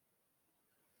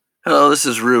Hello, this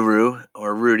is Ruru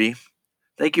or Rudy.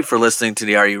 Thank you for listening to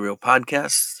the Are You Real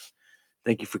podcast.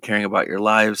 Thank you for caring about your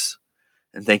lives.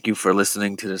 And thank you for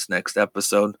listening to this next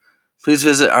episode. Please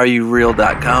visit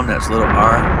areyoureal.com. That's little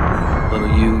r,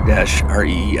 little u dash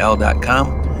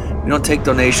reel.com. We don't take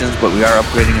donations, but we are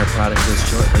upgrading our product list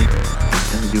shortly.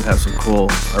 And we do have some cool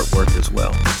artwork as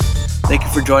well. Thank you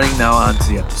for joining. Now on to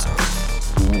the episode.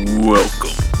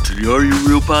 Welcome to the Are You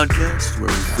Real podcast, where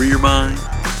we free your mind,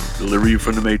 deliver you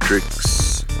from the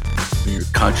matrix, bring your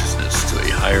consciousness to a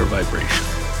higher vibration.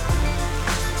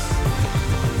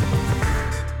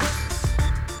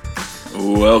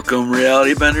 Welcome,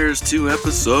 Reality Benders, to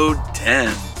episode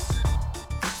 10.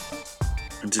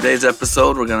 In today's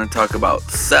episode, we're going to talk about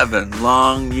 7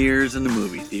 long years in the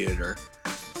movie theater,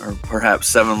 or perhaps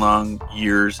 7 long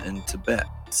years in Tibet.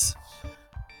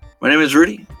 My name is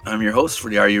Rudy. I'm your host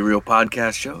for the Are You Real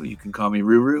podcast show. You can call me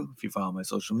Ruru if you follow my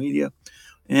social media.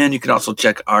 And you can also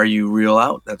check Are You Real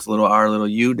out. That's little r, little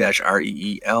u dash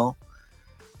reel.com.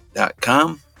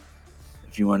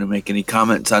 If you want to make any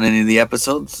comments on any of the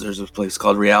episodes, there's a place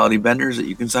called Reality Benders that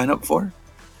you can sign up for.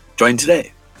 Join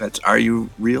today. That's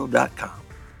areyoureal.com.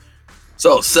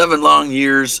 So, 7 long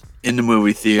years in the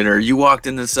movie theater. You walked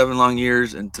into 7 long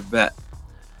years in Tibet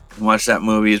and watched that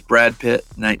movie. It's Brad Pitt,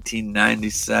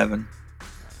 1997.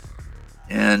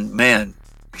 And man,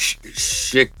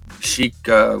 chic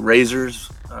razors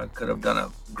could have done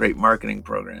a great marketing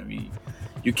program.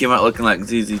 You came out looking like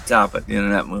ZZ Top at the end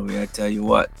of that movie, I tell you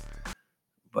what.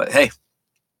 But hey,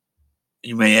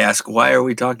 you may ask, why are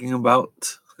we talking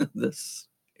about this?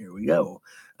 Here we go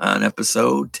on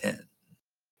episode 10.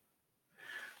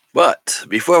 But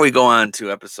before we go on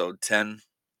to episode 10,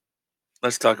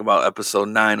 let's talk about episode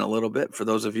 9 a little bit. For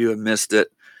those of you who have missed it,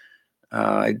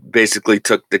 I basically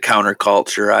took the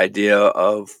counterculture idea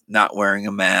of not wearing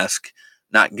a mask,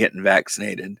 not getting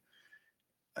vaccinated,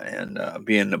 and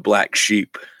being the black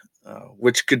sheep,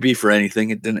 which could be for anything.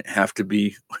 It didn't have to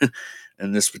be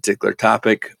in this particular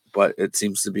topic, but it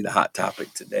seems to be the hot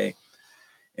topic today.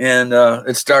 And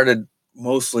it started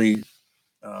mostly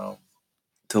to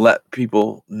let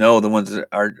people know, the ones that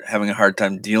are having a hard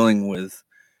time dealing with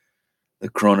the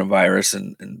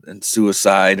coronavirus and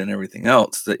suicide and everything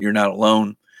else, that you're not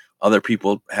alone. Other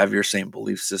people have your same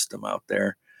belief system out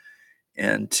there.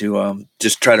 And to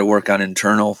just try to work on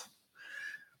internal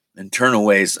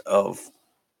ways of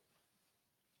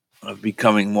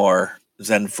becoming more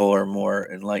zenful or more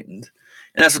enlightened.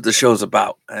 And that's what the show's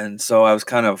about. And so I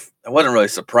wasn't really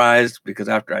surprised, because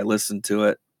after I listened to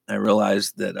it, I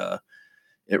realized that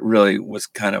it really was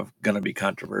kind of going to be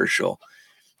controversial.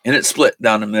 And it split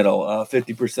down the middle.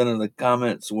 50% of the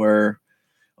comments were,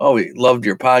 "Oh, we loved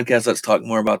your podcast. Let's talk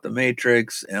more about the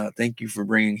Matrix. Thank you for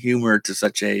bringing humor to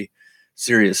such a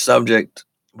serious subject."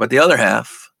 But the other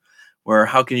half were,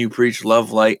 "How can you preach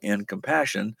love, light, and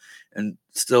compassion and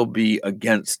still be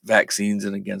against vaccines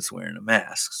and against wearing a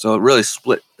mask?" So it really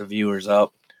split the viewers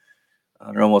up.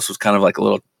 It almost was kind of like a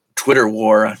little Twitter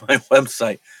war on my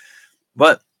website.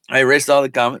 But I erased all the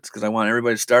comments because I want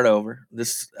everybody to start over. There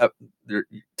are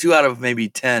 2 out of maybe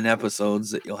 10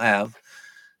 episodes that you'll have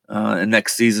and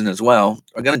next season as well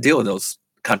are going to deal with those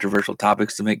controversial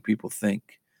topics to make people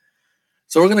think.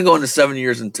 So we're going to go into 7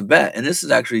 years in Tibet, and this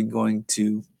is actually going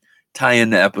to tie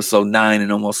into episode 9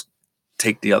 and almost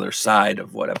take the other side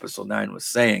of what episode 9 was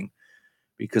saying,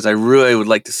 because I really would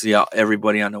like to see how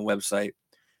everybody on the website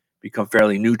become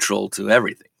fairly neutral to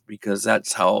everything, because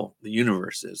that's how the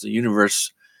universe is. The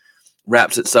universe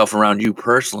wraps itself around you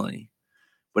personally,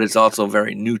 but it's also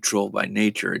very neutral by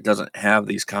nature. It doesn't have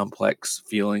these complex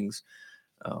feelings.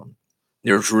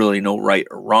 There's really no right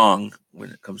or wrong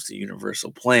when it comes to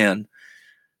universal plan.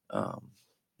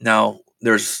 Now,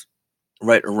 there's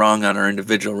right or wrong on our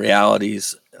individual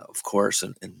realities, of course,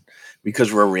 and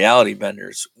because we're reality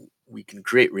benders, we can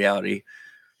create reality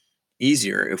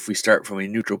easier if we start from a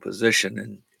neutral position.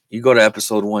 And you go to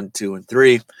episode 1, 2, and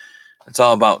 3, it's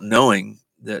all about knowing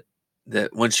that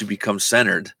once you become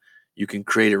centered, you can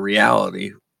create a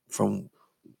reality from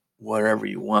whatever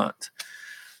you want.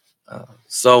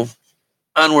 So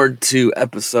onward to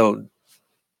episode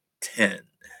 10.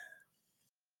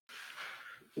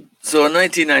 So in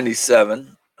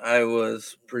 1997, I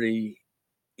was pretty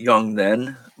young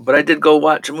then, but I did go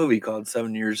watch a movie called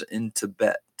 7 Years in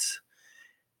Tibet.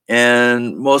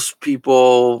 And most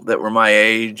people that were my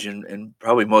age, and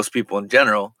probably most people in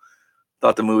general,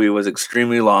 thought the movie was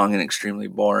extremely long and extremely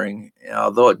boring,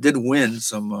 although it did win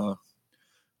some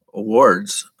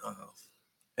awards.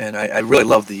 And I really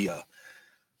love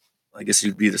I guess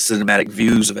you'd be the cinematic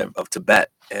views of Tibet,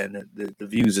 and the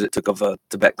views that it took of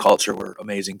Tibet culture were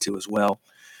amazing too as well.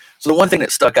 So the one thing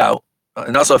that stuck out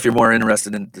And also, if you're more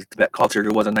interested in the Tibet culture,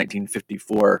 there was a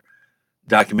 1954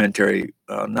 documentary,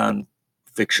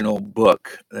 non-fictional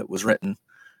book that was written,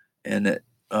 and it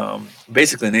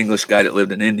basically an English guy that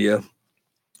lived in India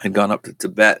had gone up to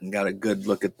Tibet and got a good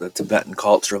look at the Tibetan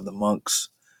culture of the monks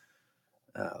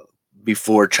uh,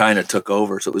 before China took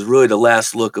over. So it was really the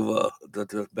last look of the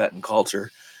Tibetan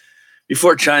culture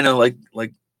before China, like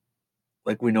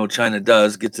we know China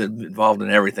does, gets involved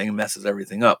in everything and messes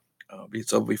everything up.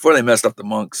 So before they messed up the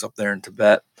monks up there in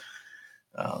Tibet,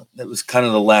 that was kind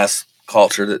of the last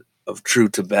culture of true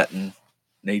Tibetan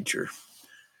nature.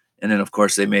 And then, of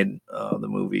course, they made the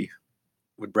movie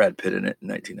with Brad Pitt in it in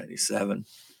 1997.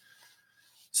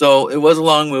 So it was a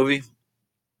long movie,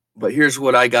 but here's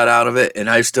what I got out of it, and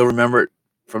I still remember it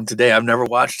from today. I've never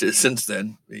watched it since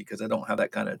then because I don't have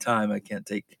that kind of time. I can't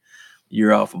take a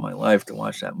year off of my life to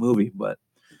watch that movie, but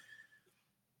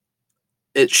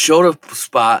it showed a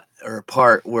spot or a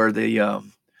part where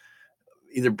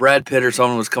either Brad Pitt or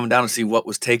someone was coming down to see what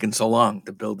was taking so long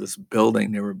to build this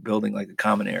building. They were building like a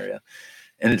common area.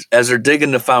 And as they're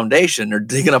digging the foundation, they're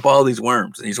digging up all these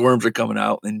worms, and these worms are coming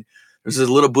out. And there's this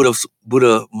little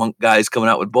Buddha monk guys coming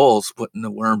out with bowls, putting the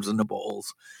worms in the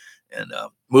bowls and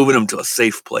moving them to a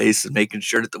safe place and making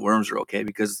sure that the worms are okay.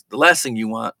 Because the last thing you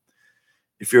want,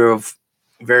 if you're of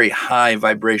very high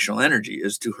vibrational energy,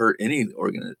 is to hurt any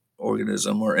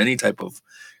organism or any type of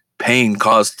pain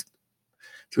caused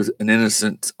to an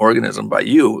innocent organism by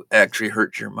you actually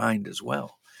hurts your mind as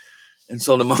well. And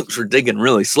so the monks were digging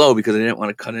really slow because they didn't want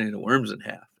to cut any of the worms in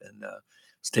half, and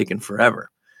it's taking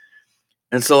forever.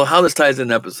 And so how this ties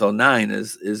into episode 9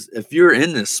 is if you're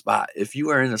in this spot, if you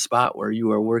are in a spot where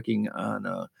you are working on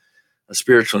a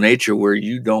spiritual nature where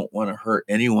you don't want to hurt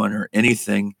anyone or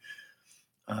anything,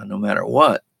 no matter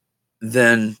what,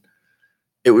 then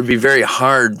it would be very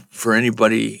hard for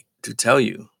anybody to tell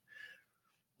you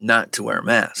not to wear a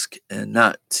mask and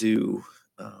not to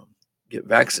get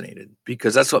vaccinated,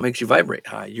 because that's what makes you vibrate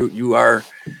high. You are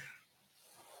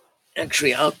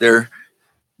actually out there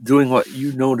doing what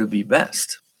you know to be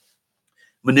best.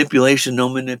 Manipulation, no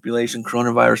manipulation,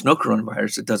 coronavirus, no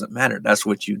coronavirus, it doesn't matter. That's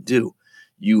what you do.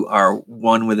 You are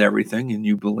one with everything, and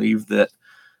you believe that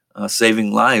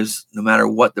saving lives, no matter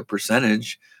what the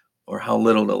percentage or how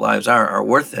little the lives are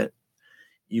worth it.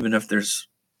 Even if there's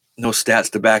no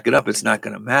stats to back it up, it's not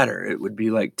going to matter. It would be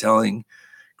like telling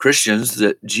Christians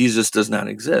that Jesus does not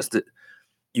exist. That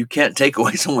you can't take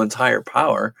away someone's higher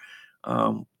power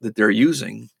that they're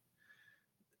using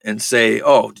and say,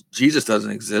 "Oh, Jesus doesn't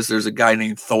exist." There's a guy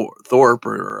named Thorpe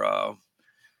or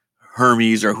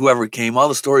Hermes or whoever came. All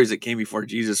the stories that came before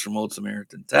Jesus from Old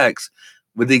Samaritan texts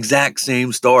with the exact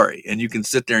same story, and you can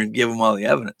sit there and give them all the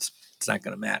evidence. It's not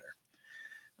going to matter.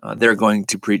 They're going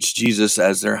to preach Jesus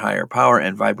as their higher power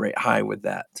and vibrate high with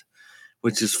that,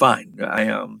 which is fine.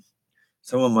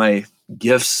 Some of my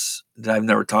gifts that I've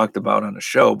never talked about on the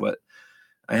show, but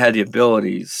I had the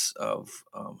abilities of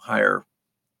higher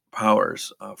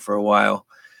powers for a while,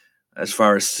 as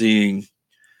far as seeing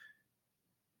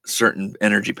certain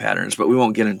energy patterns. But we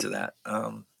won't get into that.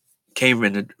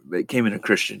 It came in a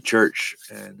Christian church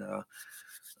and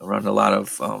around a lot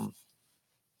of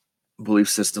belief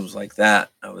systems like that.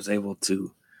 I was able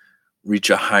to reach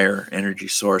a higher energy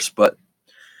source. But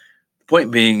the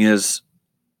point being is,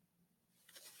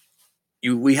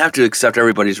 we have to accept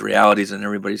everybody's realities and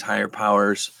everybody's higher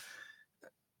powers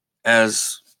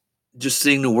as just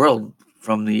seeing the world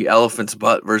from the elephant's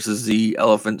butt versus the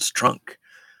elephant's trunk.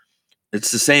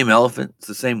 It's the same elephant, it's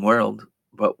the same world,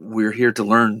 but we're here to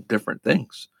learn different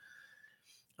things.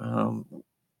 Um,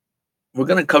 we're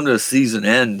going to come to a season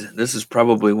end. This is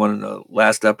probably one of the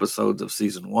last episodes of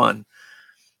season 1,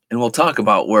 and we'll talk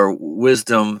about where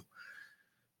wisdom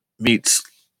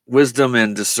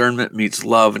and discernment meets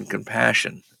love and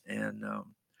compassion. And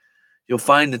you'll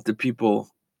find that the people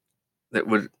that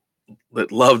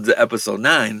loved the episode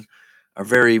 9 are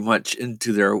very much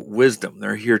into their wisdom.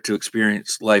 They're here to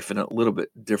experience life in a little bit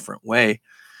different way.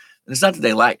 And it's not that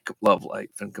they lack love,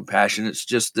 life, and compassion. It's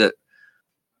just that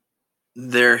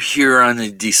they're here on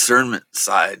the discernment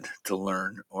side to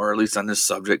learn, or at least on this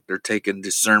subject, they're taking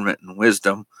discernment and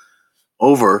wisdom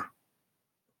over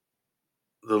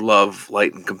the love,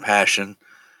 light, and compassion.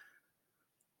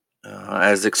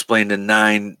 As explained in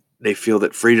 9, they feel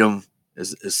that freedom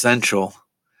is essential,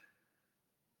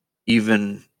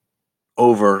 even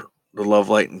over the love,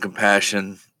 light, and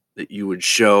compassion that you would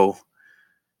show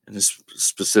in this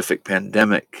specific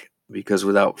pandemic, because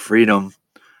without freedom,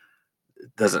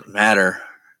 it doesn't matter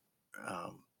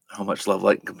how much love,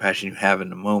 light, and compassion you have in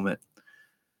the moment.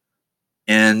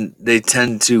 And they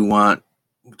tend to want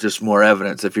just more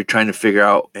evidence. If you're trying to figure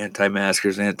out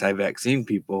anti-maskers, anti-vaccine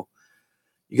people,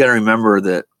 you got to remember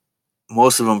that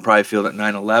most of them probably feel that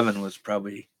 9/11 was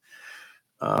probably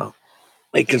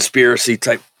a conspiracy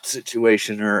type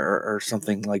situation or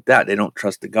something like that. They don't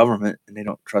trust the government and they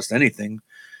don't trust anything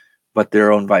but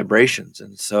their own vibrations.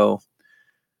 And so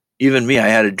even me, I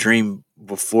had a dream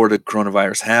before the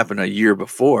coronavirus happened a year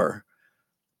before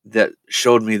that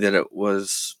showed me that it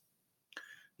was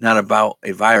not about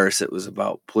a virus. It was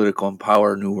about political and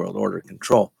power, New World Order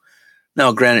control.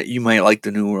 Now, granted, you might like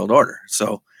the New World Order.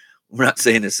 So we're not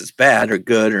saying this is bad or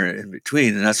good or in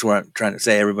between. And that's what I'm trying to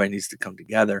say. Everybody needs to come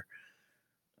together.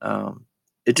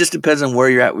 It just depends on where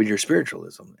you're at with your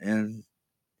spiritualism. And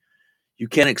you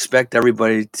can't expect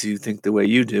everybody to think the way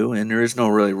you do. And there is no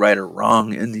really right or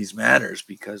wrong in these matters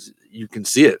because you can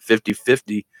see it.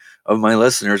 50-50 of my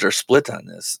listeners are split on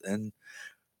this. And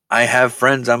I have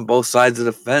friends on both sides of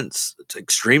the fence. It's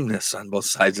extremeness on both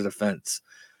sides of the fence.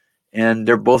 And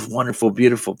they're both wonderful,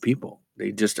 beautiful people.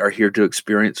 They just are here to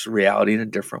experience reality in a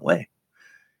different way.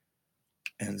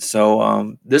 And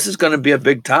so this is going to be a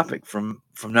big topic from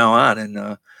now on.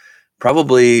 And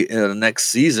probably next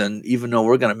season, even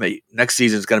though next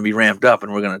season is going to be ramped up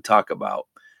and we're going to talk about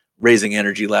raising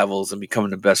energy levels and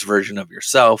becoming the best version of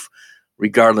yourself,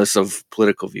 regardless of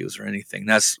political views or anything.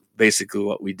 That's basically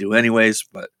what we do anyways.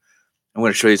 But I'm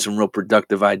going to show you some real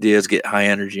productive ideas, get high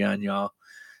energy on y'all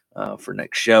for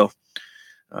next show,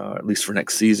 at least for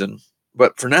next season.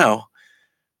 But for now,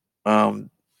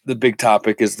 the big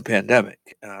topic is the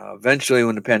pandemic. Eventually,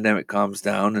 when the pandemic calms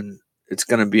down, and it's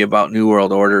going to be about New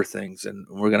World Order things, and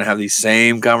we're going to have these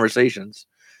same conversations.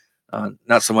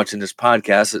 Not so much in this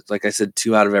podcast. It's like I said,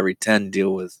 2 out of every 10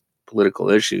 deal with political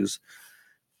issues.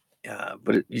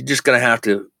 But you're just going to have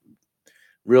to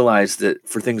realize that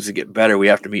for things to get better, we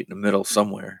have to meet in the middle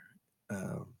somewhere.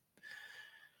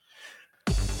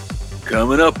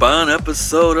 Coming up on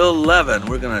episode 11,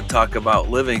 we're going to talk about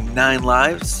living 9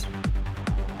 lives,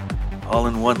 all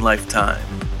in one lifetime.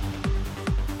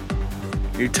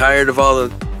 Are you tired of all the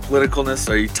politicalness?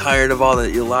 Are you tired of all the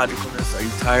illogicalness? Are you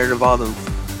tired of all the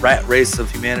rat race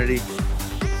of humanity?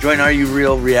 Join Are You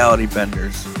Real Reality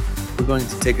Benders. We're going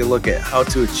to take a look at how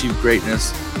to achieve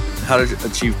greatness, how to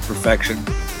achieve perfection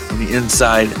from the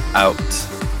inside out.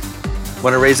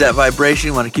 Want to raise that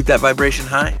vibration? Want to keep that vibration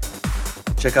high?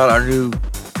 Check out our new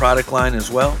product line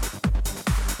as well.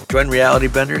 Join Reality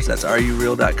Benders. That's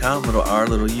rureal.com, little r,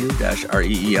 little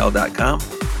u-reel.com.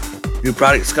 New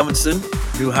products coming soon.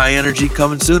 New high energy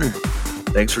coming sooner.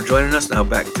 Thanks for joining us. Now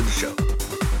back to the show.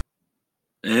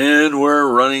 And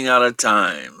we're running out of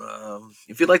time.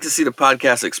 If you'd like to see the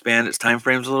podcast expand its time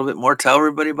frames a little bit more, tell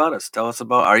everybody about us. Tell us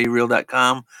about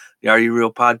rureal.com, the Are You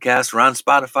Real podcast. We're on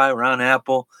Spotify, we're on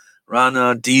Apple, we're on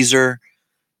Deezer.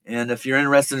 And if you're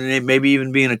interested in maybe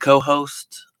even being a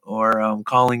co-host or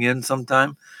calling in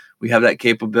sometime, we have that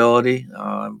capability.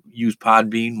 Use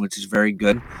Podbean, which is very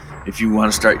good. If you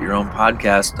want to start your own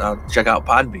podcast, check out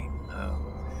Podbean.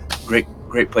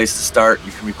 Great place to start.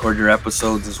 You can record your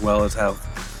episodes as well as have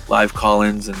live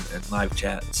call-ins and live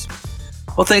chats.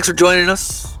 Well, thanks for joining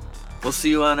us. We'll see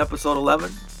you on episode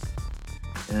 11.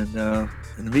 And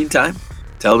in the meantime,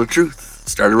 tell the truth.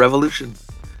 Start a revolution.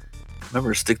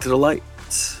 Remember, stick to the light.